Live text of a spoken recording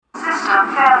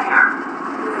System failure.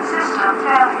 System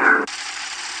failure.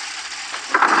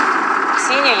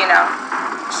 Seen you, you know.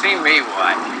 See me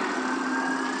what?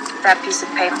 That piece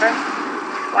of paper.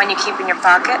 One you keep in your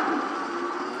pocket.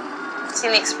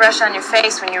 Seen the expression on your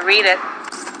face when you read it.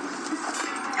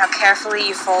 How carefully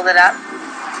you fold it up.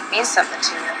 Means something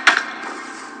to you.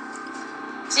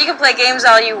 So you can play games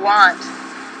all you want.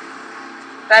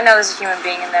 But I know there's a human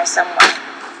being in there somewhere.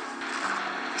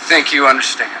 You think you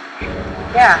understand me?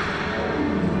 Yeah.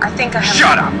 I think I have...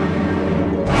 Shut up!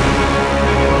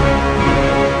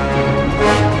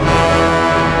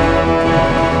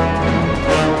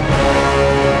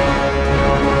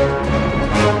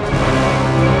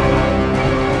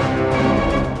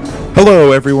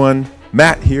 Hello everyone,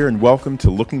 Matt here and welcome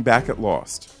to Looking Back at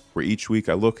Lost, where each week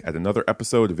I look at another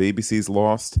episode of ABC's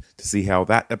Lost to see how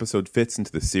that episode fits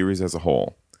into the series as a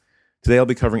whole. Today I'll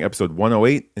be covering episode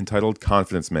 108 entitled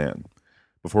Confidence Man.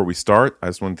 Before we start, I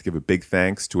just wanted to give a big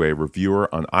thanks to a reviewer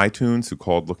on iTunes who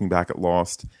called Looking Back at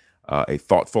Lost a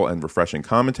thoughtful and refreshing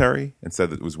commentary and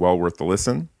said that it was well worth the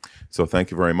listen. So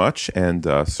thank you very much, and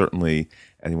certainly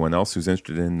anyone else who's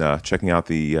interested in checking out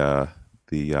the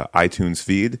iTunes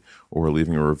feed or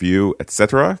leaving a review,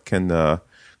 etc., can go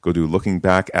to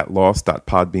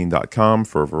lookingbackatlost.podbean.com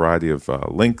for a variety of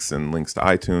links and links to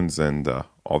iTunes and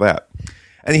all that.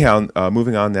 Anyhow,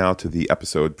 moving on now to the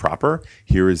episode proper,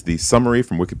 here is the summary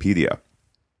from Wikipedia.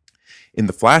 In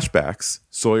the flashbacks,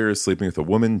 Sawyer is sleeping with a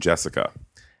woman, Jessica.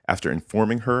 After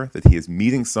informing her that he is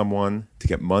meeting someone to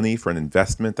get money for an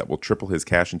investment that will triple his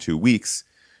cash in 2 weeks,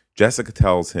 Jessica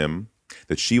tells him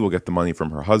that she will get the money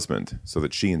from her husband so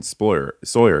that she and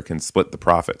Sawyer can split the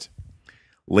profit.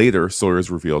 Later, Sawyer is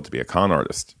revealed to be a con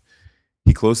artist.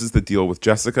 He closes the deal with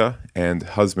Jessica and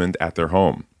husband at their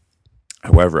home.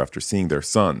 However, after seeing their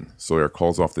son, Sawyer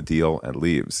calls off the deal and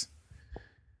leaves.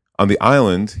 On the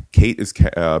island, Kate is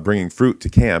bringing fruit to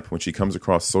camp when she comes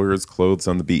across Sawyer's clothes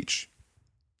on the beach.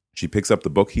 She picks up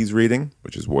the book he's reading,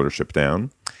 which is Watership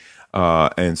Down,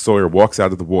 and Sawyer walks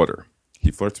out of the water. He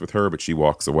flirts with her, but she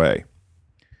walks away.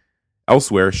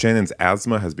 Elsewhere, Shannon's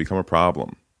asthma has become a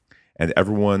problem, and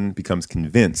everyone becomes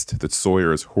convinced that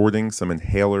Sawyer is hoarding some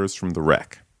inhalers from the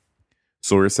wreck.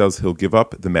 Sawyer says he'll give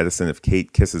up the medicine if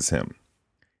Kate kisses him.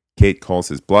 Kate calls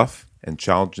his bluff and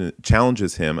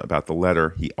challenges him about the letter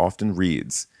he often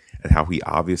reads and how he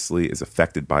obviously is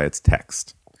affected by its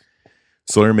text.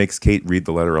 Sawyer makes Kate read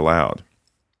the letter aloud.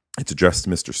 It's addressed to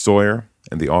Mr. Sawyer,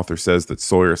 and the author says that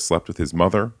Sawyer slept with his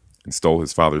mother and stole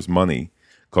his father's money,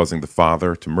 causing the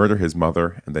father to murder his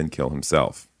mother and then kill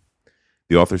himself.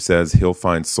 The author says he'll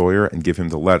find Sawyer and give him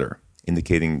the letter,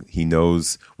 indicating he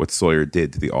knows what Sawyer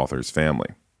did to the author's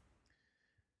family.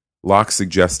 Locke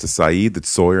suggests to Sayid that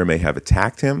Sawyer may have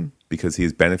attacked him because he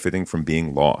is benefiting from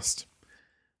being lost.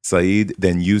 Sayid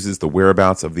then uses the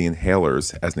whereabouts of the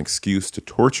inhalers as an excuse to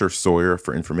torture Sawyer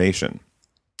for information,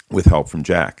 with help from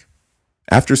Jack.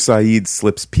 After Sayid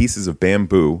slips pieces of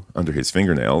bamboo under his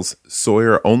fingernails,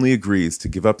 Sawyer only agrees to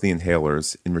give up the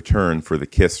inhalers in return for the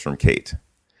kiss from Kate.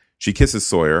 She kisses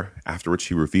Sawyer, after which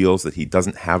he reveals that he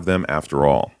doesn't have them after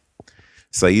all.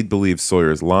 Sayid believes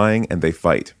Sawyer is lying, and they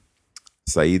fight.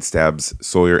 Sayid stabs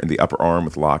Sawyer in the upper arm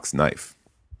with Locke's knife.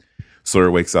 Sawyer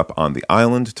wakes up on the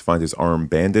island to find his arm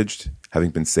bandaged,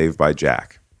 having been saved by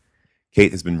Jack.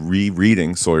 Kate has been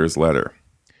rereading Sawyer's letter.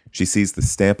 She sees the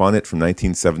stamp on it from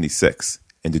 1976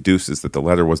 and deduces that the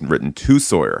letter wasn't written to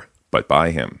Sawyer, but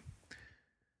by him.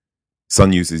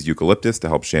 Sun uses eucalyptus to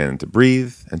help Shannon to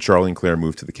breathe, and Charlie and Claire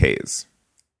move to the K's.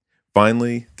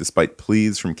 Finally, despite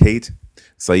pleas from Kate,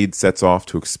 Sayid sets off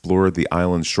to explore the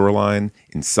island's shoreline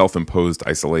in self-imposed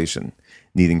isolation,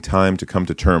 needing time to come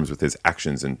to terms with his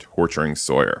actions in torturing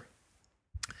Sawyer.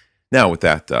 Now, with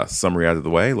that summary out of the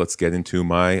way, let's get into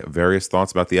my various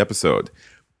thoughts about the episode.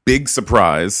 Big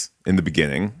surprise in the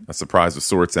beginning, a surprise of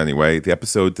sorts anyway. The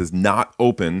episode does not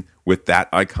open with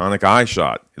that iconic eye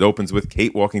shot. It opens with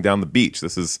Kate walking down the beach.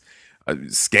 This is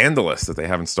scandalous that they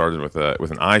haven't started with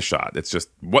an eye shot. It's just,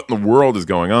 what in the world is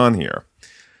going on here?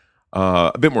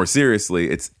 A bit more seriously,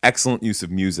 it's excellent use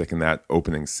of music in that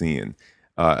opening scene.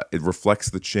 It reflects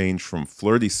the change from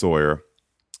flirty Sawyer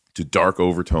to dark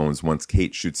overtones once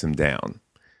Kate shoots him down.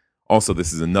 Also,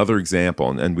 this is another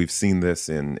example, and we've seen this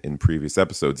in previous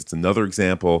episodes, it's another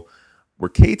example where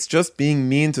Kate's just being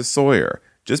mean to Sawyer.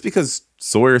 Just because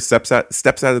Sawyer steps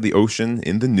out of the ocean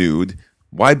in the nude,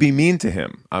 why be mean to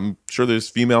him? I'm sure there's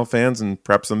female fans and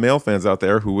perhaps some male fans out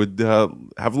there who would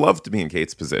have loved to be in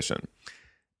Kate's position.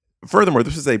 Furthermore,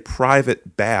 this is a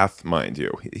private bath, mind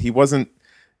you. He wasn't,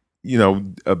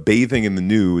 bathing in the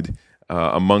nude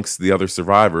amongst the other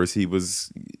survivors. He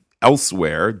was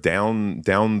elsewhere, down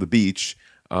the beach,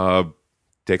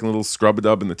 taking a little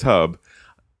scrub-a-dub in the tub.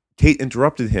 Kate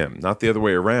interrupted him, not the other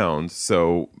way around.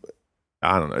 So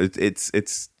I don't know.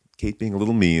 It's Kate being a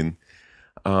little mean.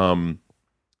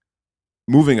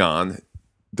 Moving on,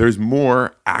 there's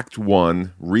more Act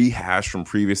 1 rehash from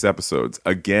previous episodes.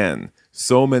 Again,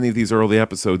 so many of these early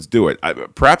episodes do it.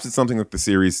 Perhaps it's something that the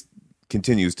series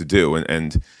continues to do,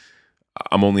 and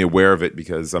I'm only aware of it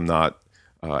because I'm not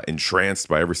entranced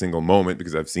by every single moment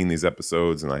because I've seen these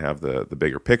episodes and I have the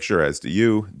bigger picture, as do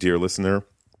you, dear listener.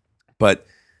 But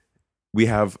we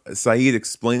have Sayid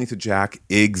explaining to Jack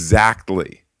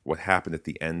exactly what happened at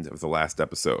the end of the last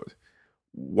episode.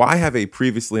 Why have a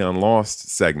previously on Lost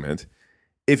segment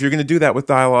if you're going to do that with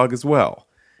dialogue as well?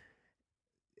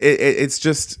 It's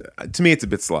just, to me, it's a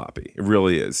bit sloppy. It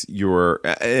really is.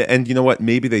 And you know what?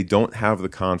 Maybe they don't have the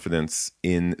confidence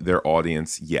in their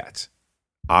audience yet.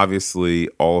 Obviously,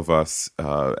 all of us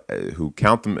who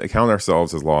count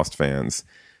ourselves as Lost fans,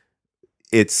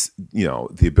 it's,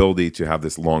 the ability to have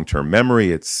this long-term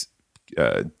memory. It's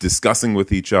discussing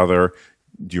with each other.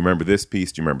 Do you remember this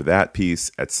piece? Do you remember that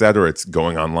piece? Etc. It's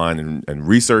going online and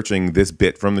researching this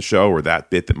bit from the show or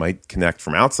that bit that might connect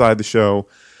from outside the show.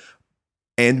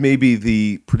 And maybe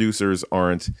the producers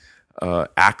aren't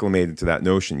acclimated to that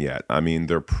notion yet. I mean,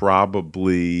 we're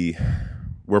probably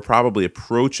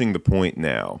approaching the point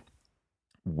now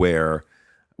where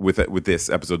with this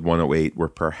episode 108, where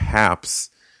perhaps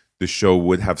the show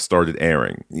would have started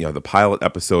airing. The pilot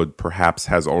episode perhaps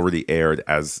has already aired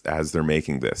as they're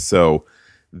making this. So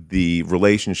the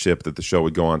relationship that the show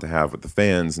would go on to have with the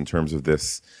fans in terms of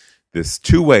this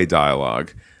two-way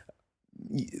dialogue,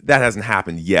 that hasn't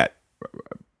happened yet,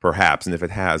 perhaps. And if it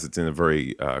has, it's in a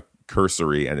very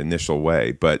cursory and initial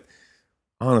way. But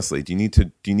honestly, do you need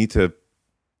to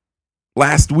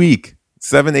last week,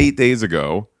 7-8 days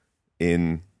ago,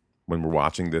 when we're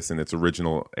watching this in its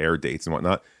original air dates and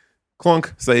whatnot,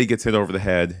 clunk, Sayid gets hit over the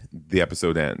head, the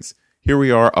episode ends. Here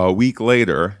we are a week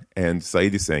later, and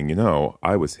Sayid is saying,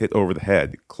 I was hit over the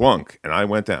head, clunk, and I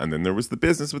went down. And then there was the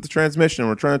business with the transmission, and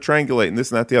we're trying to triangulate, and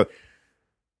this and that, the other.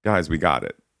 Guys, we got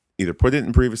it. Either put it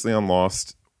in previously on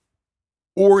Lost,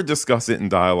 or discuss it in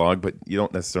dialogue, but you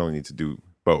don't necessarily need to do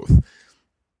both.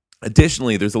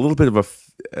 Additionally, there's a little bit of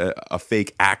a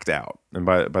fake act out. And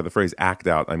by the phrase act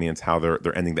out, I mean it's how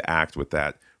they're ending the act with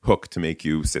that hook to make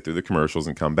you sit through the commercials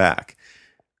and come back.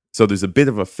 So there's a bit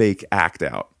of a fake act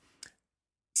out.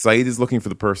 Sayid is looking for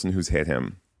the person who's hit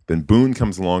him. Then Boone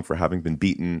comes along for having been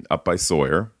beaten up by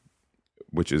Sawyer,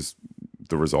 which is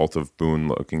the result of Boone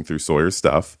looking through Sawyer's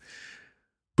stuff.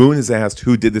 Boone is asked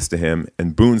who did this to him,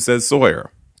 and Boone says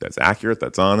Sawyer. That's accurate,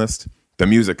 that's honest. The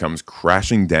music comes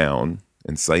crashing down,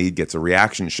 and Sayid gets a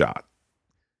reaction shot.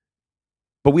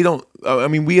 But we don't,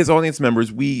 we as audience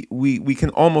members, we can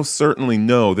almost certainly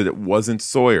know that it wasn't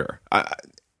Sawyer.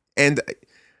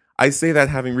 I say that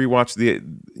having rewatched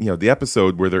the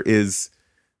episode where there is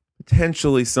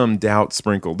potentially some doubt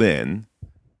sprinkled in.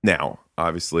 Now,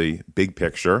 obviously, big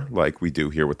picture, like we do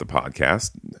here with the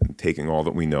podcast, taking all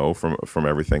that we know from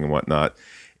everything and whatnot,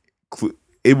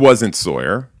 it wasn't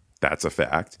Sawyer. That's a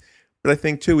fact. But I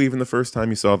think, too, even the first time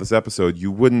you saw this episode, you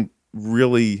wouldn't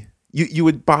really... You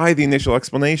would buy the initial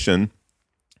explanation.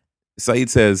 Sayid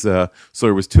says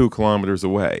Sawyer was 2 kilometers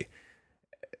away.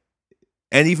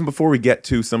 And even before we get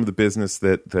to some of the business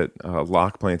that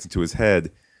Locke plants into his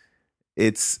head,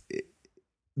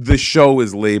 the show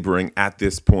is laboring at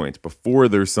this point, before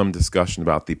there's some discussion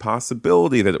about the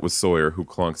possibility that it was Sawyer who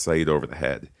clunked Sayid over the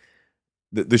head.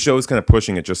 The show is kind of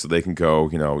pushing it just so they can go,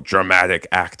 dramatic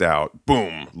act out,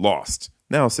 boom, lost.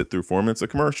 Now sit through 4 minutes of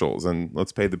commercials and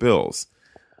let's pay the bills.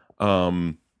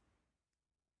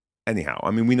 Anyhow,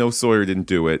 we know Sawyer didn't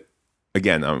do it.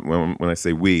 Again, when I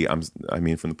say we, I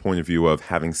mean from the point of view of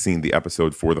having seen the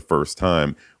episode for the first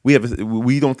time.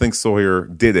 We don't think Sawyer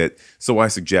did it, so I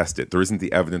suggest it. There isn't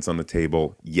the evidence on the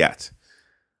table yet.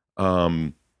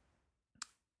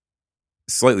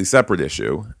 Slightly separate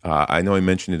issue. I know I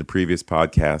mentioned in a previous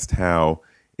podcast how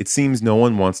it seems no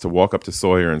one wants to walk up to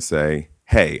Sawyer and say,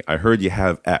 "Hey, I heard you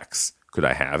have X. Could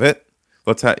I have it?"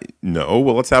 Let's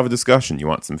have a discussion. You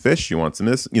want some fish? You want some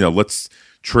this? Let's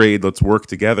trade. Let's work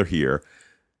together here.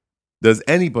 Does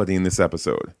anybody in this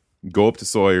episode go up to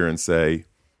Sawyer and say,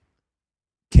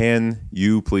 "Can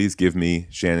you please give me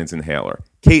Shannon's inhaler?"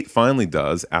 Kate finally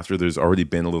does, after there's already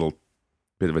been a little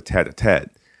bit of a tete-a-tete.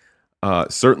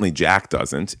 Certainly Jack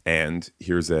doesn't, and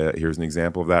here's an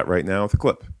example of that right now with a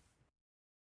clip.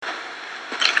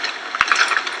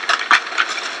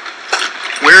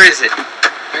 Where is it?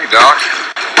 Hey, Doc.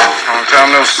 Long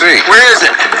time no see. Where is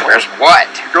it? Where's what?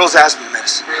 The girl's asking me,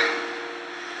 Miss.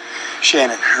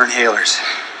 Shannon, her inhalers.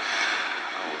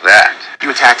 Oh, that. You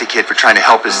attacked a kid for trying to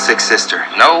help his sick sister.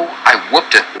 No, I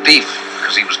whooped a thief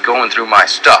because he was going through my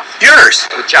stuff. Yours!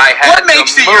 Which I had What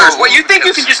makes to it move yours? What, you think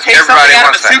you can just take something everybody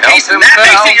out of wants a to suitcase help and that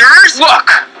makes it yours? Look!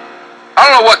 I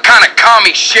don't know what kind of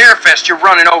commie sharefest you're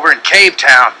running over in Cave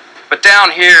Town, but down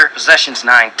here, possession's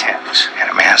 9/10, and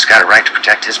a man's got a right to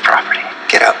protect his property.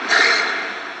 Get up.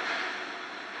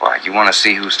 Why, you want to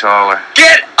see who's taller?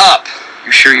 Get up!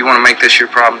 You sure you want to make this your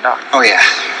problem, Doc? Oh, yeah.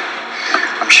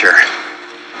 I'm sure.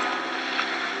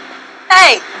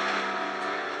 Hey!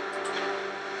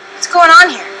 What's going on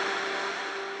here?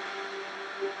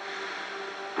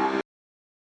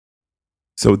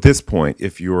 So at this point,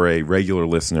 if you're a regular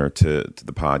listener to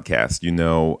the podcast, you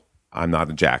know I'm not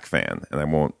a Jack fan, and I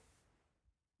won't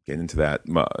get into that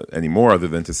anymore other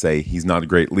than to say he's not a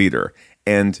great leader.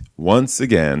 And once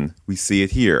again, we see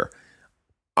it here.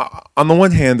 On the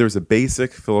one hand, there's a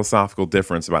basic philosophical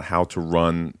difference about how to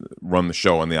run the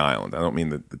show on the island. I don't mean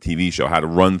the TV show, how to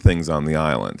run things on the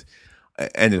island.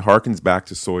 And it harkens back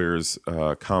to Sawyer's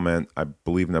comment, I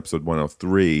believe in episode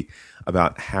 103,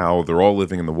 about how they're all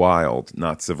living in the wild,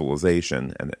 not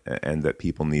civilization, and that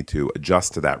people need to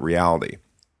adjust to that reality.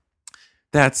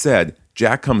 That said,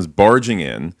 Jack comes barging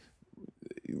in,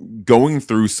 going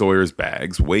through Sawyer's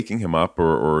bags, waking him up,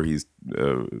 or he's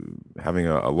having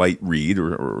a light read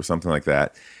or something like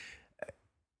that.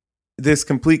 This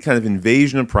complete kind of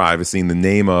invasion of privacy in the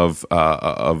name of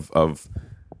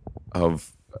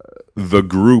the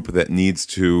group that needs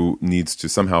to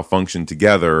somehow function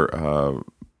together. I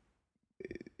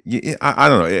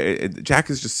don't know. Jack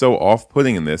is just so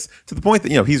off-putting in this, to the point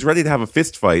that he's ready to have a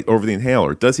fist fight over the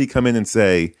inhaler. Does he come in and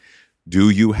say, "Do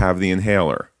you have the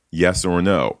inhaler? Yes or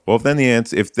no?" Well,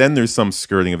 if then there's some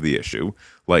skirting of the issue,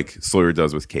 like Sawyer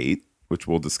does with Kate, which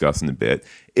we'll discuss in a bit.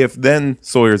 If then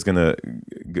Sawyer's gonna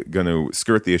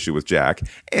skirt the issue with Jack,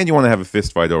 and you want to have a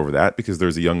fist fight over that because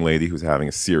there's a young lady who's having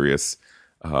a serious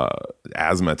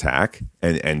asthma attack,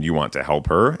 and you want to help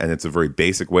her, and it's a very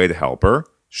basic way to help her.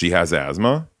 She has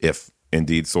asthma. If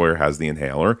indeed Sawyer has the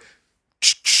inhaler,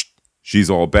 she's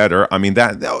all better. I mean,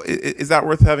 is that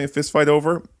worth having a fist fight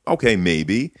over? Okay,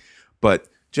 maybe, but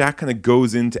Jack kind of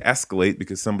goes in to escalate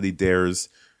because somebody dares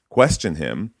question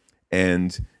him,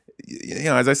 and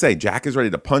as I say, Jack is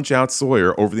ready to punch out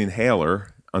Sawyer over the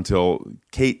inhaler until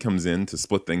Kate comes in to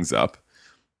split things up,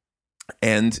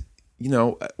 and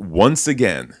once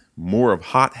again, more of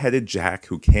hot-headed Jack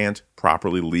who can't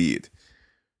properly lead.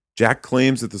 Jack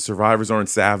claims that the survivors aren't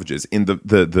savages. In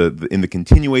the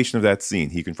continuation of that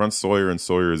scene, he confronts Sawyer in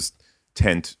Sawyer's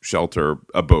tent shelter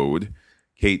abode.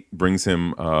 Kate brings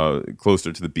him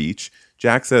closer to the beach.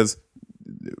 Jack says,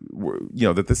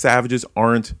 that the savages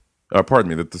aren't.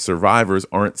 That the survivors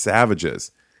aren't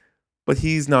savages. But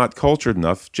he's not cultured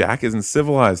enough. Jack isn't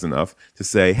civilized enough to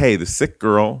say, "Hey, the sick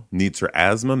girl needs her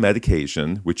asthma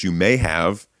medication, which you may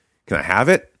have. Can I have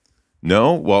it?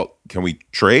 No? Well, can we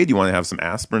trade? You want to have some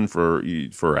aspirin for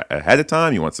ahead of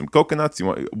time? You want some coconuts?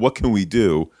 What can we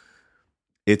do?"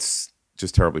 It's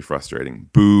just terribly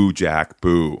frustrating. Boo, Jack,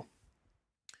 boo.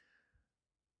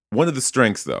 One of the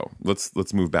strengths, though,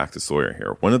 let's move back to Sawyer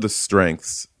here. One of the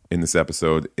strengths in this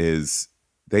episode is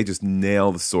they just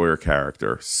nail the Sawyer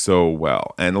character so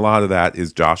well. And a lot of that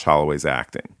is Josh Holloway's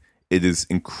acting. It is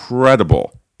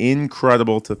incredible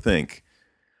to think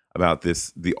about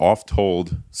the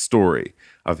oft-told story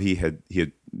of he had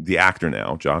the actor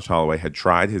now, Josh Holloway, had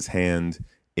tried his hand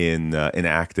in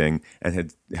acting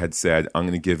and had said, "I'm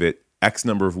going to give it X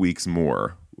number of weeks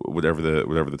more," whatever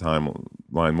the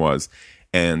timeline was,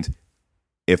 and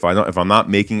if I'm not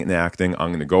making it in acting, I'm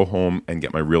going to go home and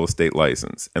get my real estate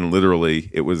license. And literally,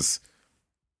 it was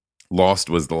Lost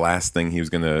was the last thing he was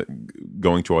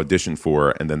going to audition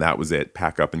for, and then that was it.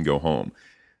 Pack up and go home.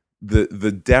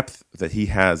 The depth that he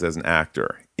has as an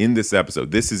actor in this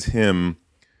episode, this is him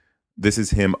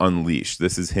unleashed.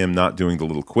 This is him not doing the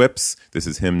little quips. This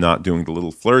is him not doing the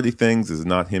little flirty things. This is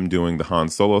not him doing the Han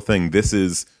Solo thing. This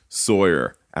is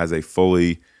Sawyer as a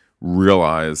fully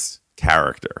realized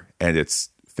character, and it's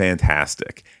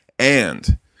fantastic.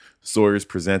 And Sawyer's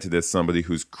presented as somebody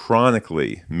who's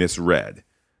chronically misread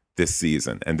this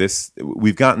season, and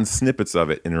we've gotten snippets of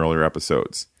it in earlier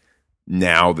episodes.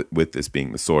 Now that with this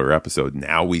being the Sawyer episode,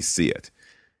 now we see it.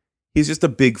 He's just a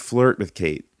big flirt with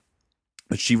Kate,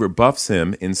 but she rebuffs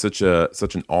him in such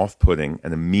an off-putting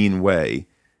and a mean way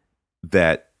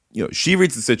that she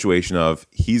reads the situation of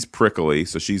he's prickly,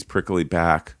 so she's prickly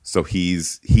back, so he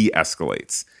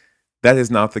escalates. That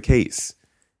is not the case.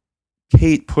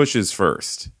 Kate pushes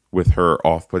first with her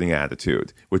off-putting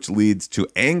attitude, which leads to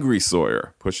angry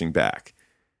Sawyer pushing back.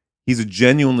 He's a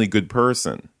genuinely good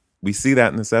person. We see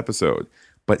that in this episode.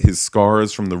 But his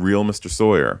scars from the real Mr.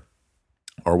 Sawyer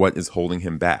or what is holding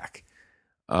him back.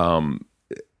 And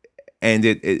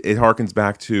it harkens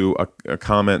back to a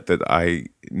comment that I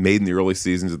made in the early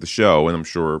seasons of the show, and I'm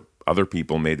sure other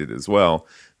people made it as well,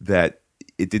 that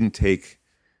it didn't take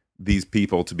these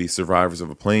people to be survivors of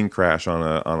a plane crash on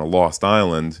a lost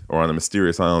island or on a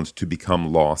mysterious island to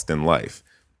become lost in life.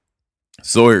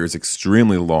 Sawyer is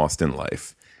extremely lost in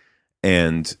life,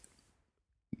 and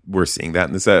we're seeing that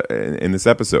in this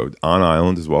episode on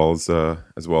island as well as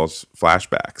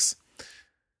flashbacks.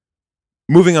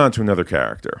 Moving on to another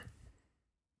character,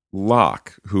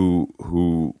 Locke,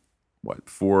 who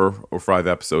 4 or 5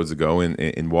 episodes ago in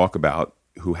Walkabout,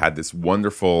 who had this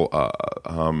wonderful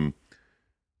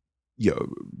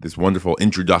this wonderful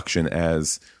introduction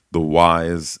as the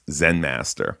wise Zen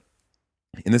master.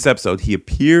 In this episode, he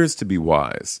appears to be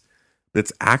wise, but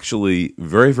it's actually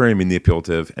very, very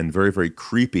manipulative and very, very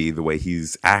creepy the way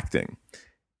he's acting.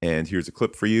 And here's a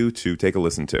clip for you to take a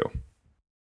listen to.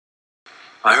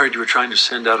 I heard you were trying to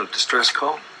send out a distress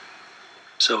call.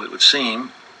 So it would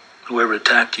seem whoever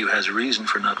attacked you has a reason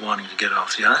for not wanting to get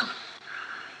off the island.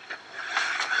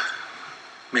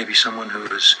 Maybe someone who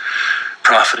is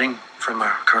profiting from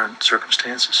our current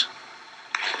circumstances.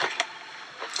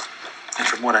 And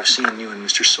from what I've seen, you and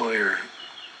Mr. Sawyer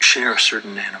share a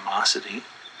certain animosity.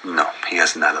 No, he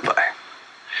has an alibi.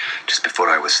 Just before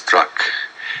I was struck,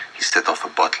 he set off a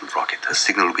bottle rocket, a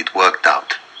signal we'd worked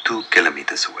out 2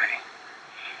 kilometers away.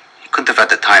 He couldn't have had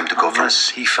the time to go from... Unless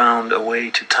he found a way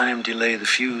to time delay the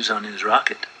fuse on his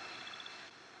rocket.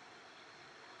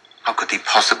 How could he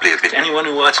possibly have been... Anyone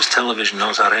who watches television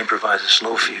knows how to improvise a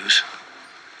slow fuse.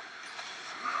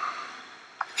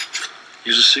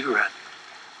 Use a cigarette.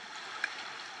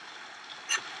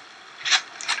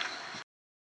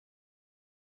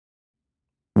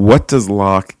 What does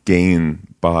Locke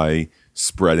gain by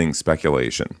spreading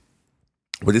speculation?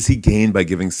 What does he gain by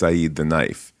giving Sayid the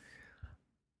knife?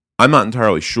 I'm not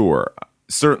entirely sure.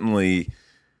 Certainly,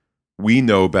 we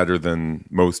know better than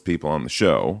most people on the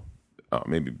show,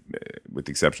 maybe with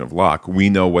the exception of Locke. We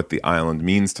know what the island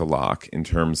means to Locke in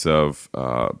terms of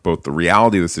both the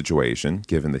reality of the situation,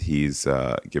 given that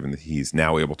he's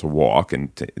now able to walk,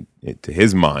 and to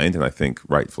his mind, and I think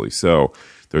rightfully so,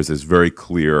 there's this very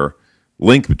clear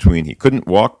link between he couldn't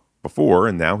walk before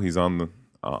and now he's on the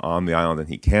island and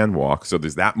he can walk. So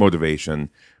there's that motivation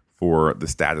for the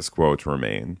status quo to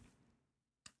remain.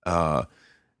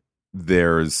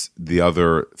 There's the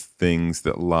other things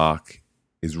that Locke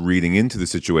is reading into the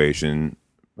situation,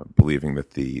 believing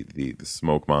that the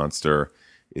smoke monster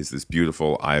is this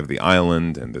beautiful eye of the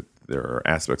island and that there are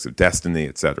aspects of destiny,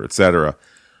 et cetera, et cetera.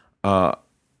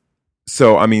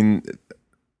 So, I mean,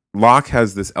 Locke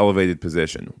has this elevated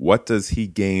position. What does he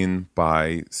gain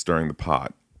by stirring the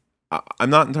pot? I'm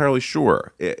not entirely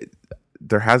sure.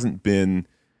 There hasn't been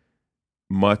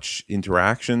much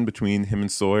interaction between him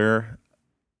and Sawyer.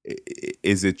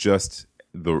 Is it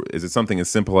something as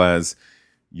simple as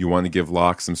you want to give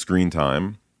Locke some screen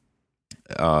time?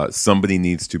 Somebody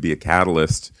needs to be a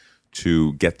catalyst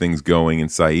to get things going in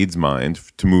Sayid's mind,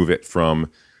 to move it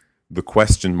from the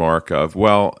question mark of,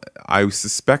 well, I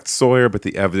suspect Sawyer, but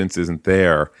the evidence isn't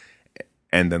there,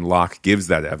 and then Locke gives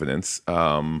that evidence,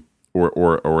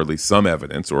 or at least some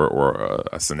evidence, or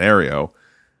a scenario.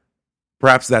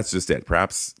 Perhaps that's just it.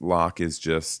 Perhaps Locke is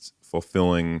just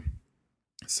fulfilling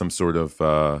some sort of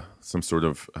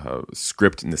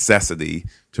script necessity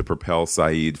to propel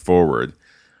Sayid forward.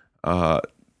 I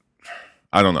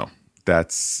don't know.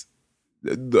 That's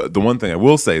the one thing I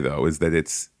will say, though, is that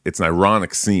it's an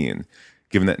ironic scene,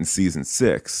 given that in season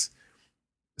 6,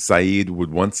 Sayid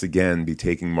would once again be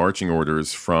taking marching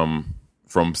orders from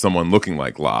someone looking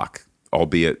like Locke,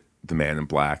 albeit the man in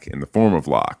black in the form of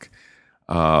Locke.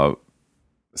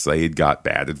 Sayid got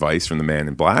bad advice from the man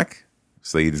in black.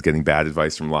 Sayid is getting bad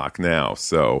advice from Locke now.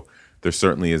 So there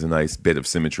certainly is a nice bit of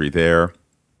symmetry there.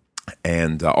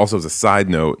 And also, as a side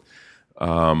note,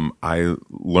 I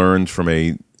learned from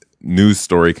a news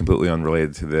story completely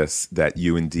unrelated to this that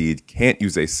you indeed can't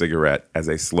use a cigarette as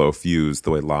a slow fuse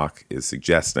the way Locke is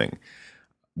suggesting.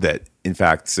 That, in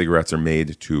fact, cigarettes are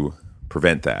made to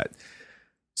prevent that.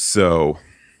 So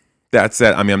that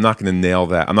said, I mean, I'm not going to nail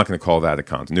that. I'm not going to call that a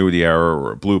continuity error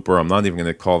or a blooper. I'm not even going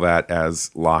to call that as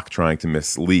Locke trying to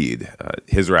mislead.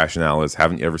 His rationale is,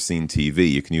 haven't you ever seen TV?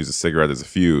 You can use a cigarette as a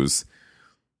fuse.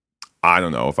 I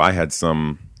don't know. If I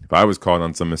was caught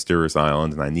on some mysterious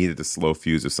island and I needed a slow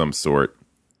fuse of some sort,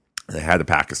 and I had a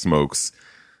pack of smokes,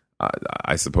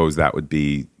 I suppose that would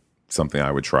be something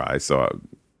I would try. So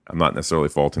I'm not necessarily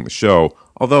faulting the show,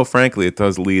 although, frankly, it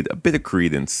does lead a bit of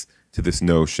credence to this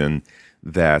notion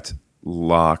that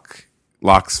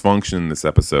Locke's function in this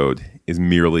episode is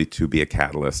merely to be a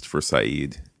catalyst for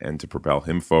Saeed and to propel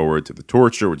him forward to the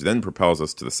torture, which then propels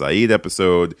us to the Saeed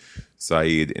episode,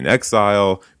 Saeed in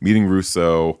exile, meeting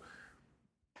Russo.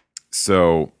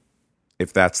 So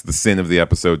if that's the sin of the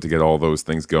episode to get all those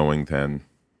things going, then,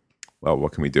 well,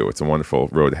 what can we do? It's a wonderful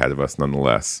road ahead of us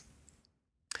nonetheless.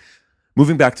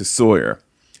 Moving back to Sawyer.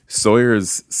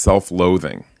 Sawyer's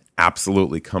self-loathing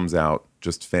absolutely comes out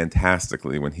just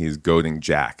fantastically when he's goading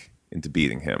Jack into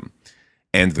beating him.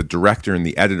 And the director and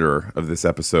the editor of this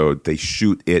episode, they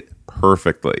shoot it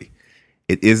perfectly.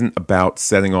 It isn't about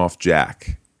setting off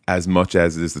Jack as much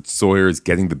as it is that Sawyer is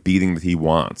getting the beating that he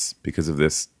wants because of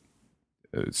this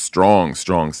strong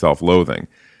self-loathing.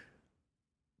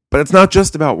 But it's not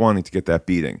just about wanting to get that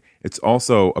beating. It's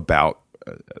also about,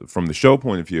 from the show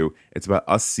point of view, it's about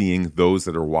us seeing those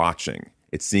that are watching.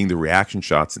 It's seeing the reaction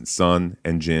shots in Sun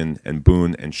and Jin and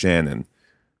Boone and Shannon.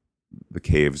 The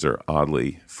caves are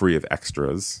oddly free of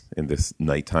extras in this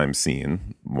nighttime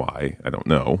scene. Why? I don't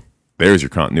know. There's your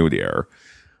continuity error.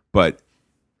 But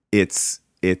it's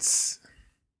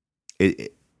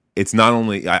not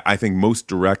only, I think most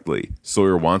directly,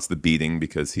 Sawyer wants the beating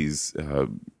because he's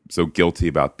so guilty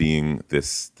about being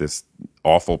this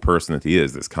awful person that he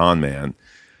is, this con man.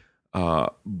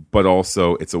 But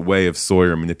also it's a way of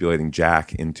Sawyer manipulating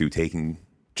Jack into taking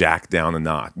Jack down a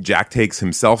notch. Jack takes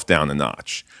himself down a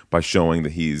notch by showing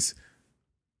that he's,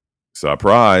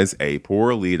 surprise, a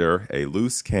poor leader, a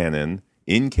loose cannon,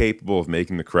 incapable of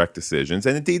making the correct decisions.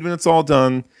 And indeed, when it's all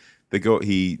done,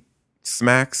 he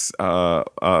smacks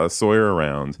Sawyer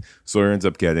around. Sawyer ends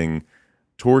up getting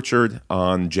tortured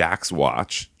on Jack's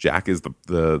watch. Jack is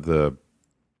the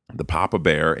Papa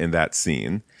Bear in that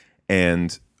scene.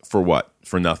 And for what?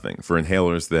 For nothing. For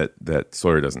inhalers that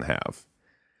Sawyer doesn't have.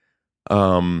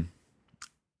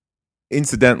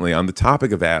 Incidentally, on the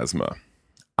topic of asthma,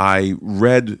 I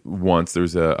read once,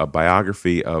 there's a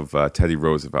biography of Teddy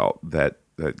Roosevelt that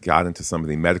got into some of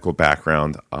the medical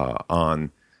background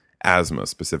on asthma,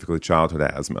 specifically childhood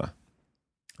asthma.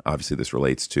 Obviously, this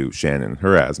relates to Shannon and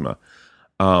her asthma.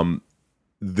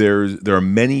 There are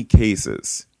many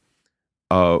cases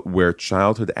where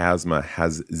childhood asthma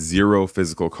has zero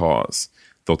physical cause.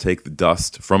 They'll take the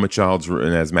dust from an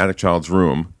asthmatic child's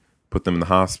room, put them in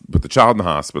put the child in the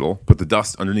hospital, put the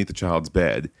dust underneath the child's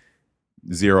bed.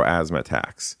 Zero asthma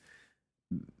attacks.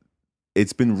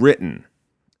 It's been written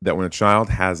that when a child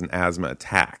has an asthma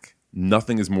attack,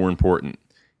 nothing is more important.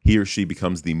 He or she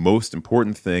becomes the most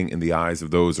important thing in the eyes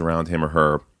of those around him or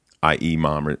her, i.e.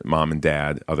 mom and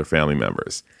dad, other family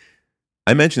members.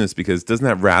 I mention this because doesn't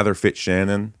that rather fit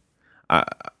Shannon?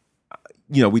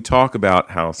 We talk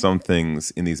about how some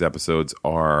things in these episodes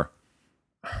are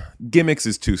gimmicks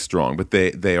is too strong, but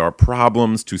they are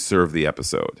problems to serve the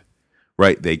episode,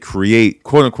 right? They create,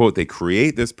 quote unquote,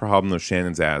 this problem of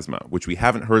Shannon's asthma, which we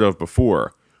haven't heard of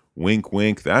before. Wink,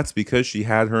 wink. That's because she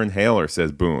had her inhaler,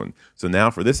 says Boone. So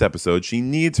now for this episode, she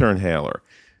needs her inhaler.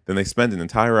 Then they spend an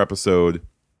entire episode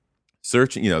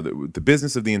searching, the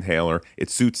business of the inhaler. It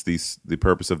suits the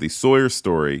purpose of the Sawyer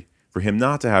story for him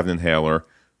not to have an inhaler.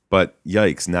 But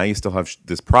yikes, now you still have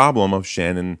this problem of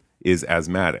Shannon is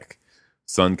asthmatic.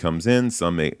 Sun comes in,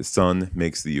 Sun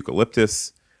makes the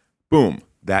eucalyptus. Boom.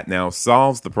 That now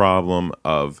solves the problem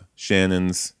of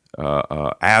Shannon's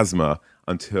asthma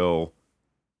until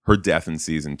her death in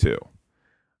season 2.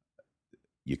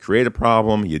 You create a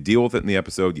problem, you deal with it in the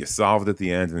episode, you solve it at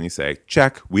the end, and then you say,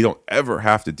 check, we don't ever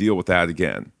have to deal with that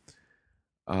again.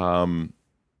 But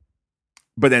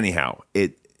anyhow,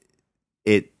 it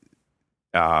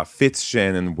fits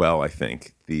Shannon well, I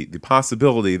think. The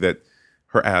possibility that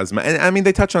her asthma, and I mean,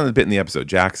 they touch on it a bit in the episode.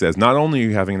 Jack says, not only are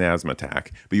you having an asthma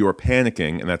attack, but you are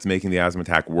panicking, and that's making the asthma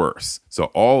attack worse. So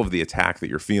all of the attack that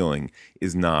you're feeling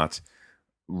is not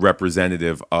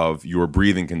representative of your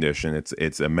breathing condition.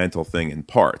 It's a mental thing in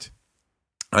part.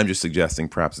 I'm just suggesting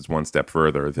perhaps it's one step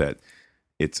further that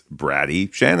it's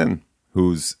bratty Shannon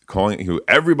who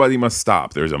everybody must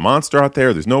stop. There's a monster out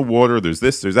there. There's no water. There's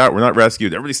this, there's that. We're not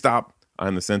rescued. Everybody stop.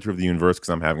 I'm the center of the universe because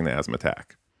I'm having an asthma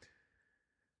attack.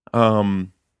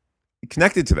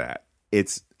 Connected to that,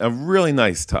 it's a really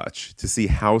nice touch to see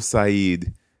how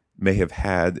Saeed may have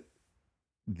had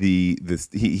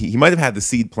he might have had the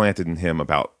seed planted in him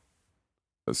about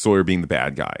Sawyer being the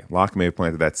bad guy. Locke may have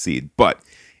planted that seed, but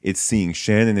it's seeing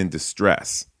Shannon in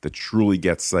distress that truly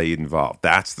gets Saeed involved.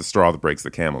 That's the straw that breaks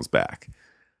the camel's back.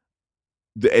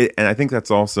 And I think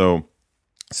that's also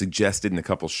suggested in a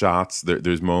couple shots.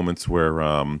 There's moments where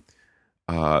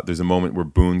there's a moment where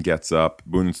Boone gets up.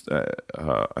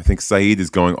 I think Saeed is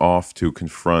going off to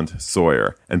confront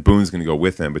Sawyer, and Boone's going to go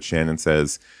with him, but Shannon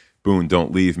says, Boone,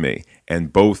 don't leave me.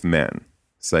 And both men,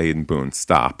 Saeed and Boone,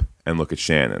 stop and look at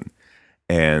Shannon.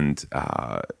 And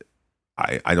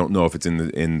I don't know if it's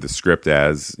in the script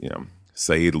as,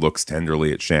 Sayid looks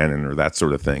tenderly at Shannon or that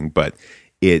sort of thing, but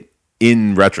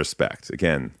in retrospect,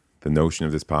 again, the notion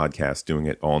of this podcast doing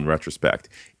it all in retrospect,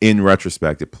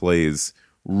 it plays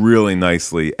really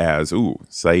nicely as,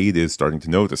 Sayid is starting to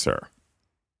notice her.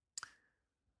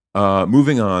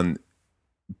 Moving on,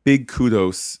 big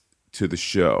kudos to the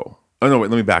show. Oh, no, wait,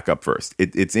 let me back up first.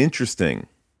 It's interesting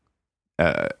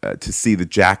to see that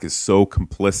Jack is so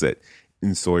complicit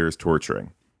in Sawyer's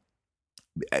torturing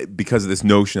because of this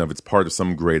notion of it's part of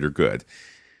some greater good.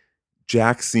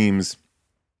 Jack seems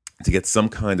to get some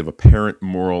kind of apparent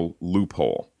moral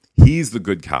loophole. He's the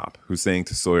good cop who's saying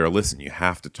to Sawyer, listen, you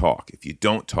have to talk. If you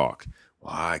don't talk,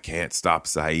 well, I can't stop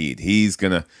Sayid.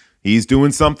 He's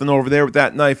doing something over there with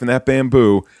that knife and that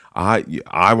bamboo.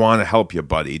 I want to help you,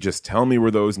 buddy. Just tell me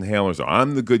where those inhalers are.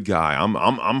 I'm the good guy.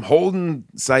 I'm holding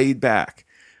Sayid back.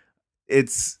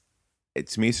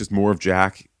 To me, it's just more of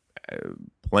Jack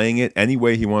playing it any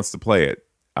way he wants to play it,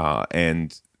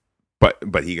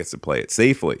 but he gets to play it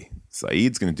safely.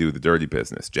 Sayid's going to do the dirty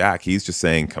business. Jack, he's just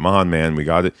saying, "Come on, man, we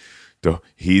got it.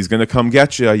 He's going to come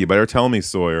get you. You better tell me,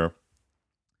 Sawyer."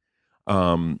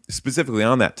 Specifically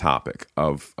on that topic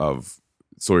of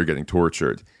Sawyer getting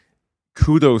tortured,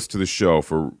 kudos to the show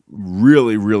for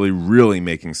really, really, really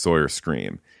making Sawyer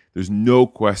scream. There's no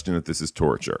question that this is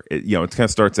torture. It kind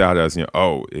of starts out as,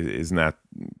 isn't that,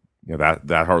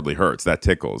 that hardly hurts, that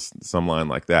tickles, some line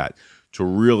like that. To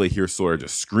really hear Sawyer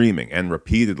just screaming and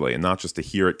repeatedly, and not just to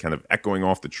hear it kind of echoing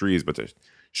off the trees, but to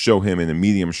show him in a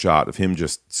medium shot of him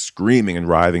just screaming and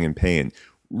writhing in pain,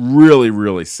 really,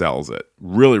 really sells it.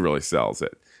 Really, really sells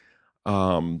it.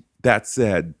 That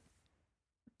said,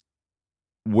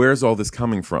 where's all this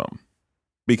coming from?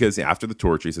 Because after the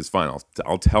torture, he says, fine,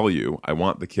 I'll tell you, I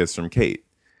want the kiss from Kate.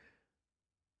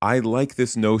 I like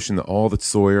this notion that all that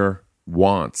Sawyer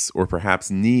wants, or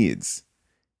perhaps needs,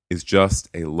 is just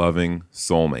a loving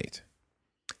soulmate.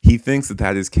 He thinks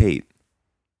that is Kate.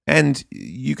 And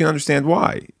you can understand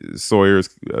why. Sawyer's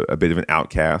a bit of an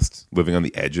outcast, living on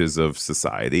the edges of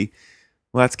society.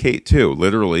 Well, that's Kate too,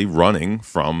 literally running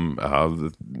from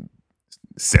the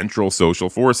central social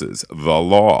forces, the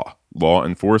law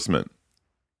enforcement.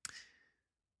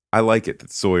 I like it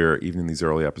that Sawyer, even in these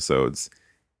early episodes,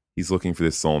 he's looking for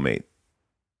this soulmate.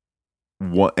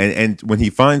 And when he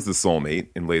finds the soulmate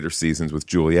in later seasons with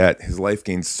Juliet, his life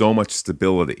gains so much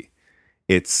stability.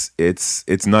 It's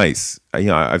nice.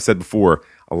 I've said before,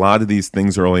 a lot of these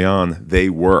things early on, they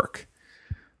work.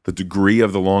 The degree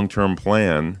of the long-term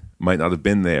plan might not have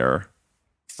been there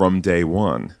from day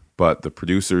one, but the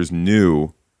producers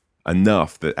knew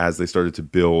enough that as they started to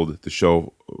build the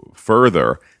show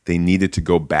further, they needed to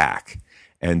go back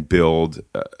and build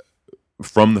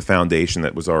from the foundation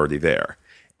that was already there.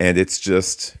 And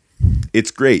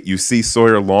it's great. You see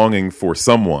Sawyer longing for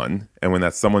someone, and when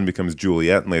that someone becomes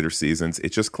Juliet in later seasons, it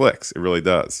just clicks. It really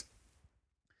does.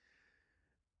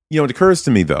 It occurs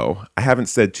to me, though, I haven't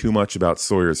said too much about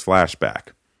Sawyer's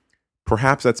flashback.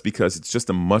 Perhaps that's because it's just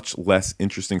a much less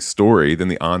interesting story than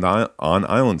the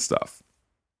on-island stuff.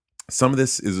 Some of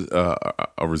this is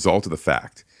a result of the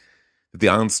fact that the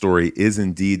island story is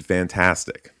indeed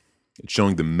fantastic. It's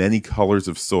showing the many colors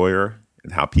of Sawyer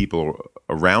and how people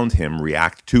around him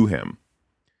react to him.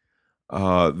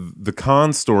 The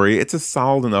Khan story, it's a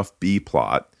solid enough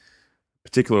B-plot,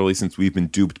 particularly since we've been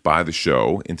duped by the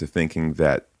show into thinking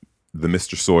that the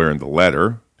Mr. Sawyer in the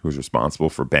letter, who is responsible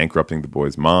for bankrupting the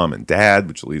boy's mom and dad,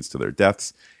 which leads to their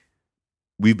deaths,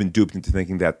 we've been duped into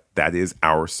thinking that is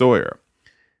our Sawyer.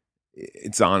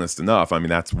 It's honest enough.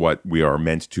 That's what we are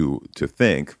meant to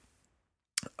think.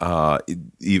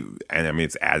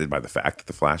 It's added by the fact that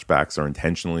the flashbacks are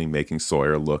intentionally making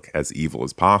Sawyer look as evil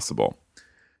as possible.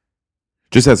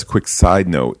 Just as a quick side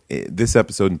note, this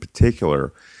episode in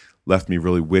particular left me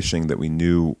really wishing that we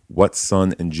knew what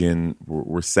Sun and Jin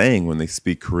were saying when they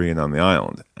speak Korean on the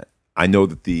island. I know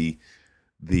that the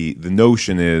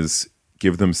notion is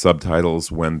give them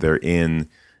subtitles when they're in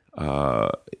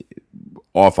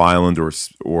off island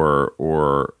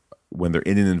or when they're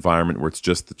in an environment where it's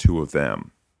just the two of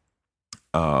them.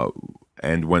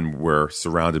 And when we're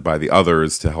surrounded by the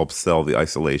others to help sell the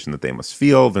isolation that they must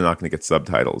feel, they're not going to get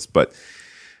subtitles. But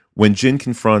when Jin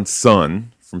confronts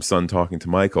Sun, from Sun talking to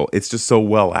Michael, it's just so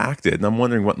well acted, and I'm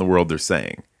wondering what in the world they're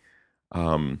saying.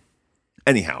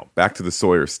 Anyhow, back to the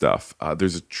Sawyer stuff.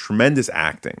 There's a tremendous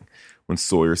acting when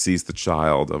Sawyer sees the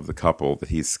child of the couple that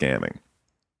he's scamming.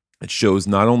 It shows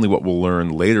not only what we'll learn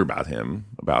later about him,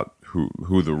 about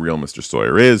who the real Mr.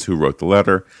 Sawyer is, who wrote the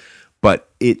letter, but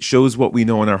it shows what we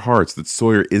know in our hearts, that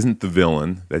Sawyer isn't the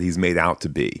villain that he's made out to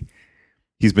be.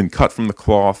 He's been cut from the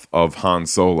cloth of Han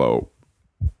Solo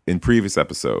in previous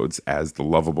episodes as the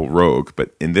lovable rogue,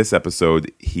 but in this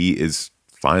episode, he is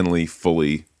finally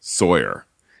fully Sawyer.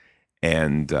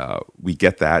 And we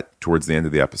get that towards the end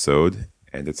of the episode,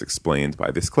 and it's explained by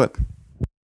this clip.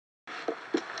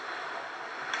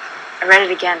 I read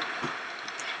it again,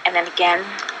 and then again,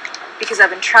 because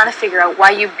I've been trying to figure out why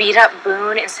you beat up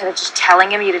Boone instead of just telling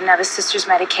him you didn't have his sister's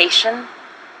medication.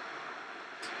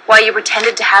 Why you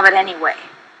pretended to have it anyway.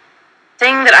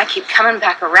 Thing that I keep coming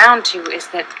back around to is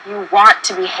that you want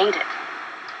to be hated.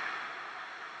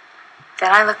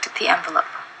 Then I looked at the envelope.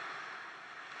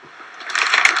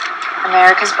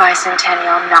 America's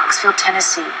Bicentennial, Knoxville,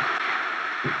 Tennessee.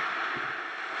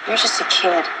 You're just a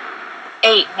kid.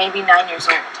 8, maybe 9 years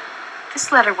old.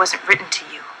 This letter wasn't written to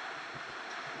you.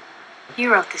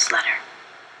 You wrote this letter.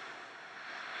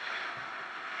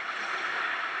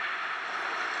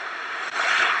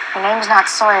 Your name's not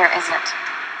Sawyer, is it?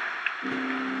 It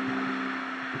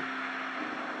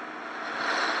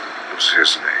was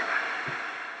his name.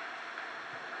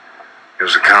 He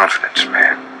was a confidence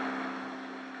man.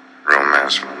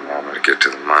 Romance my mama to get to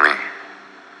the money.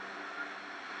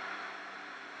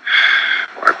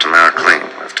 Wiped him out clean,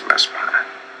 left a mess behind.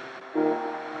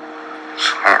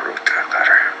 So I wrote that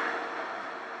letter.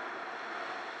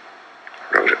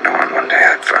 Wrote it knowing one day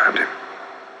I'd find him.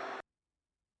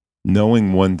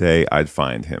 Knowing one day I'd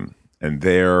find him. And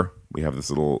there we have this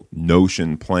little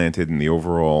notion planted in the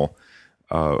overall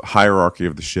hierarchy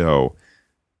of the show.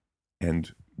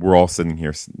 And we're all sitting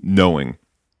here knowing,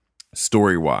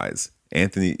 story-wise,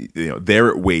 Anthony, there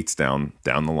it waits down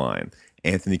the line.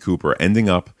 Anthony Cooper ending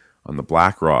up on the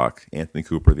Black Rock. Anthony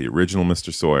Cooper, the original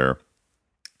Mr. Sawyer,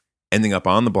 ending up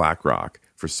on the Black Rock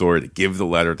for Sawyer to give the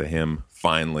letter to him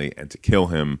finally and to kill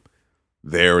him.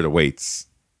 There it awaits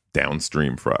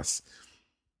downstream for us.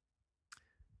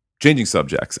 Changing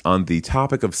subjects, on the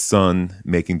topic of Sun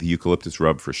making the eucalyptus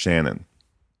rub for Shannon.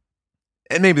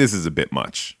 And maybe this is a bit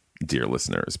much, dear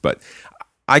listeners, but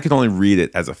I can only read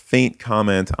it as a faint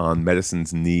comment on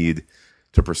medicine's need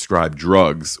to prescribe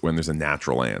drugs when there's a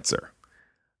natural answer.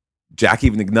 Jack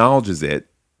even acknowledges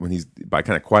it when he's by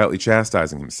kind of quietly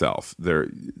chastising himself. Their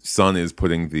son is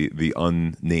putting the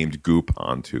unnamed goop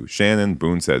onto Shannon.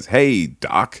 Boone says, "Hey,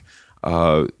 Doc,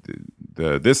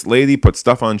 this lady put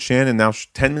stuff on Shannon. Now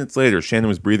 10 minutes later, Shannon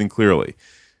was breathing clearly."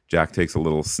 Jack takes a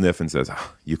little sniff and says,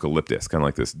 "Eucalyptus," kind of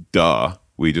like this. Duh,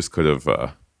 we just could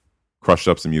have crushed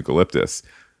up some eucalyptus.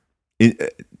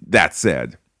 That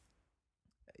said,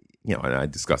 and I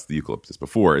discussed the eucalyptus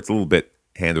before, it's a little bit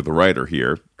hand of the writer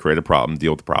here. Create a problem,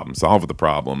 deal with the problem, solve the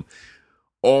problem.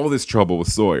 All this trouble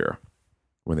with Sawyer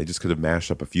when they just could have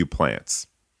mashed up a few plants.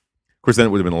 Of course, then it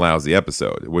would have been a lousy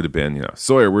episode. It would have been,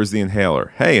 Sawyer, where's the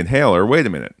inhaler? Hey, inhaler, wait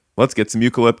a minute. Let's get some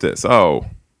eucalyptus. Oh,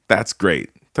 that's great.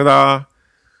 Ta-da.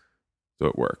 So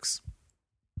it works.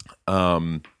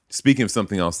 Speaking of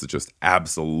something else that just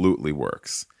absolutely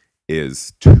works,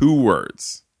 is 2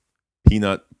 words.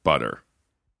 Peanut butter.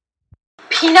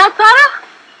 Peanut butter?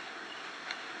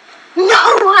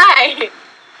 No way!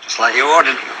 Just like you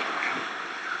ordered.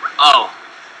 Oh,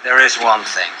 there is one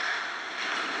thing.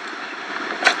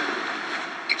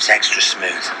 It's extra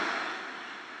smooth.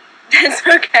 That's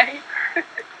okay.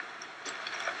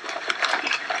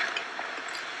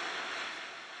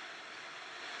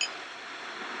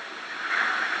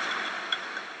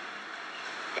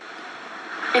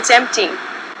 It's empty.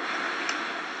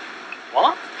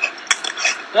 What?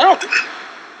 No.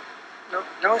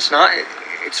 No, it's not.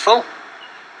 It's full.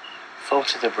 Full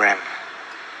to the brim.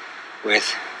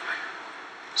 With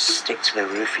stick to the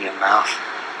roof of your mouth.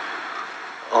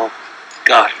 Oh,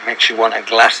 God, makes you want a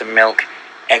glass of milk.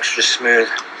 Extra smooth.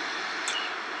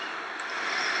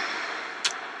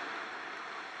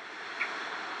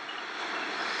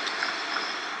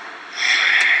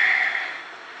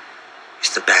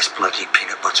 It's the best bloody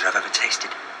peanut butter I've ever tasted.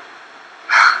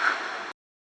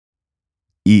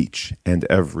 Each and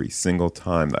every single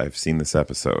time that I've seen this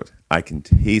episode, I can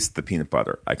taste the peanut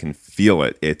butter. I can feel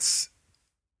it. It's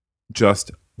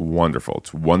just wonderful.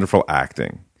 It's wonderful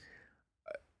acting.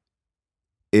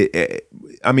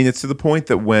 It's to the point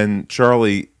that when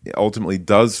Charlie ultimately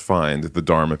does find the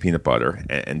Dharma peanut butter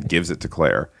and gives it to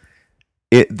Claire,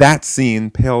 that scene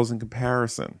pales in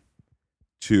comparison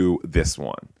to this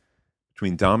one.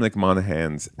 Between Dominic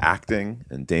Monaghan's acting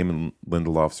and Damon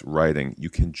Lindelof's writing, you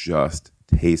can just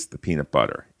taste the peanut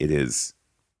butter. It is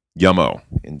yummo,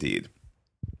 indeed.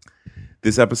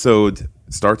 This episode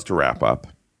starts to wrap up,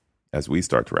 as we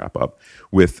start to wrap up,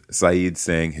 with Saeed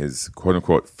saying his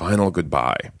quote-unquote final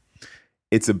goodbye.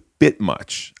 It's a bit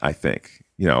much, I think.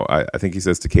 I think he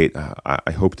says to Kate,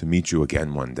 I hope to meet you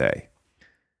again one day.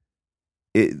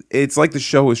 it's like the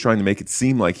show is trying to make it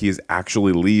seem like he is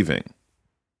actually leaving,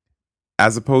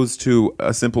 as opposed to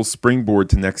a simple springboard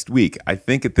to next week. I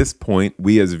think at this point,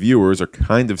 we as viewers are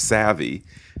kind of savvy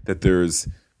that there's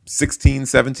 16,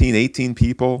 17, 18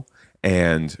 people.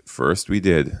 And first we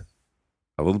did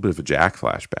a little bit of a Jack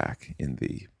flashback in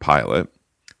the pilot.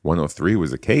 103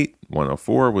 was a Kate.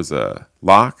 104 was a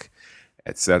Locke,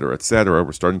 etc., etc.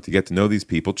 We're starting to get to know these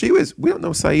people. Gee whiz, we don't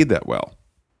know Sayid that well.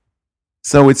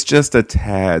 So it's just a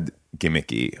tad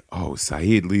gimmicky. Oh,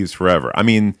 Sayid leaves forever. I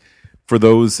mean, for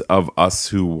those of us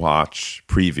who watch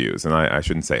previews, and I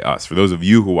shouldn't say us, for those of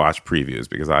you who watch previews,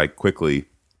 because I quickly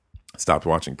stopped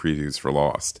watching previews for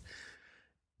Lost,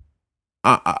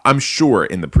 I'm sure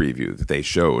in the preview that they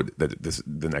showed that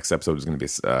the next episode is going to be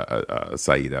a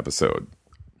Sayid episode.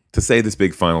 To say this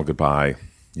big final goodbye,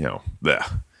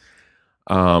 bleh.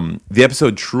 The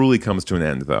episode truly comes to an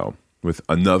end, though, with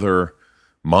another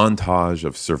montage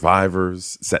of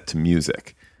survivors set to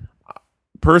music.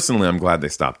 Personally, I'm glad they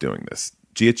stopped doing this.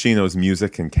 Giacchino's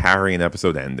music can carry an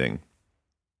episode ending.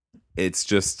 It's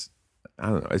just, I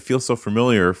don't know, it feels so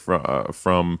familiar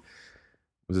from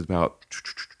was it about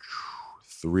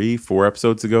 3-4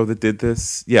 episodes ago that did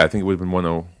this? Yeah, I think it would have been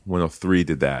 103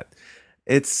 did that.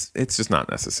 It's just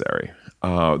not necessary.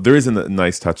 There is a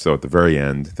nice touch, though, at the very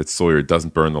end that Sawyer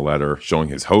doesn't burn the letter, showing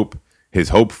his hope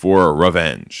for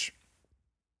revenge.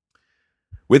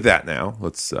 With that now,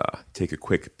 let's take a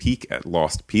quick peek at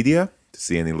Lostpedia to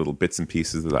see any little bits and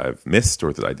pieces that I've missed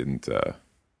or that I didn't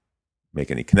make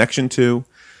any connection to.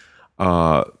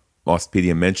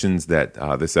 Lostpedia mentions that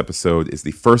this episode is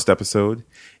the first episode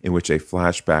in which a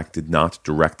flashback did not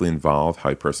directly involve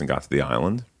how a person got to the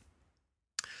island.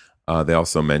 They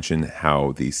also mention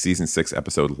how the season 6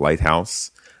 episode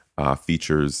Lighthouse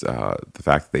features the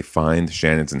fact that they find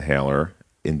Shannon's inhaler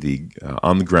in the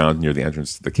on the ground near the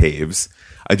entrance to the caves.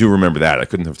 I do remember that. I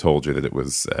couldn't have told you that it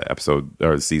was episode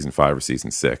or season 5 or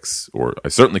season 6, or I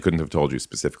certainly couldn't have told you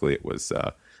specifically it was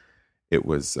the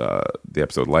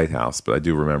episode Lighthouse. But I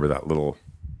do remember that little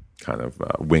kind of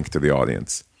wink to the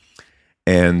audience.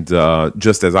 And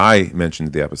just as I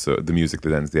mentioned the music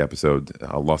that ends the episode,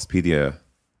 Lostpedia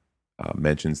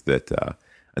mentions that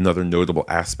another notable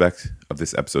aspect of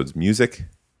this episode's music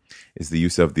is the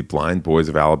use of the Blind Boys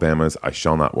of Alabama's I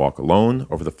Shall Not Walk Alone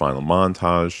over the final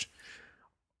montage.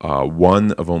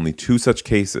 One of only 2 such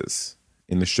cases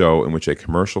in the show in which a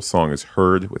commercial song is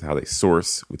heard without a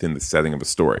source within the setting of a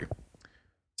story.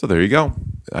 So there you go.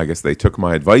 I guess they took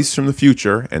my advice from the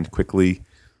future and quickly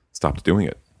stopped doing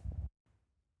it.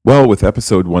 Well, with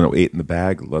episode 108 in the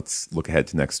bag, let's look ahead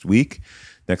to next week.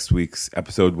 Next week's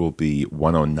episode will be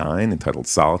 109, entitled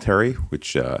Solitary,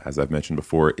 which, as I've mentioned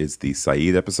before, is the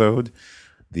Sayid episode,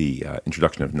 the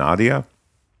introduction of Nadia.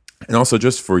 And also,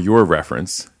 just for your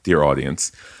reference, dear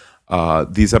audience,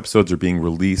 these episodes are being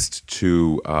released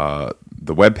to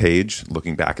the webpage,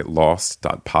 looking back at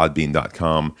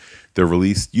lost.podbean.com. They're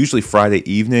released usually Friday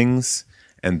evenings,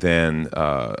 and then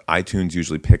iTunes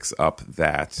usually picks up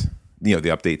that, the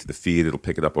update to the feed. It'll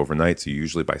pick it up overnight, so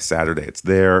usually by Saturday it's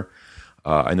there.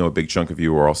 I know a big chunk of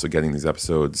you are also getting these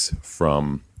episodes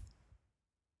from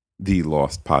the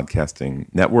Lost Podcasting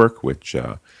Network, which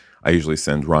I usually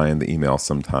send Ryan the email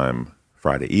sometime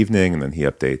Friday evening, and then he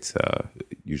updates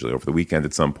usually over the weekend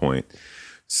at some point.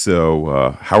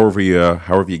 So however you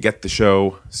get the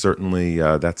show, certainly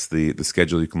that's the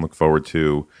schedule you can look forward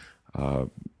to.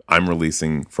 I'm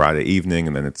releasing Friday evening,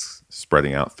 and then it's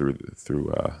spreading out through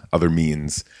other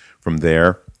means from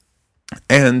there.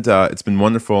 And it's been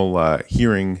wonderful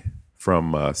hearing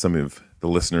from some of the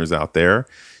listeners out there.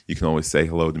 You can always say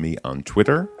hello to me on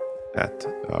Twitter at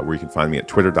where you can find me at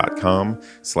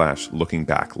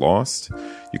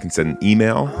twitter.com/lookingbackllost. You can send an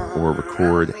email or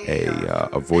record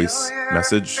a voice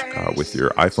message with your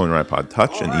iPhone or iPod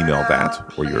Touch and email that,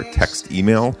 or your text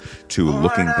email to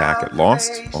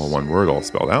lookingbackatlost, all one word, all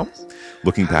spelled out,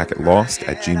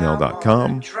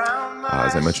 lookingbackatlost@gmail.com.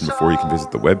 As I mentioned before, you can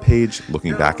visit the webpage,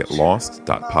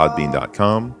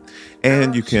 lookingbackatlost.podbean.com.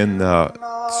 And you can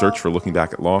search for Looking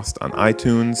Back at Lost on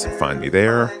iTunes, find me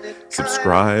there,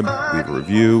 subscribe, leave a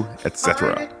review,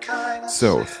 etc.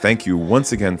 So thank you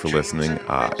once again for listening.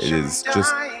 It is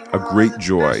just a great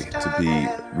joy to be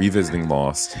revisiting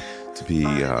Lost, to be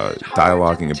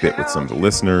dialoguing a bit with some of the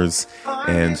listeners,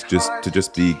 and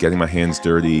just be getting my hands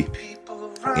dirty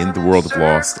in the world of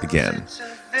Lost again.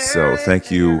 So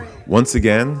thank you once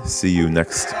again. See you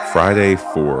next Friday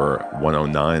for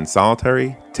 109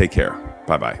 Solitary. Take care.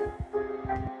 Bye-bye.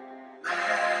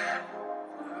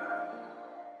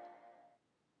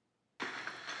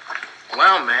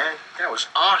 Wow, man, that was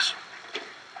awesome.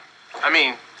 I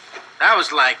mean, that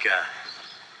was like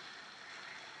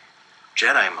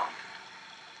Jedi mode.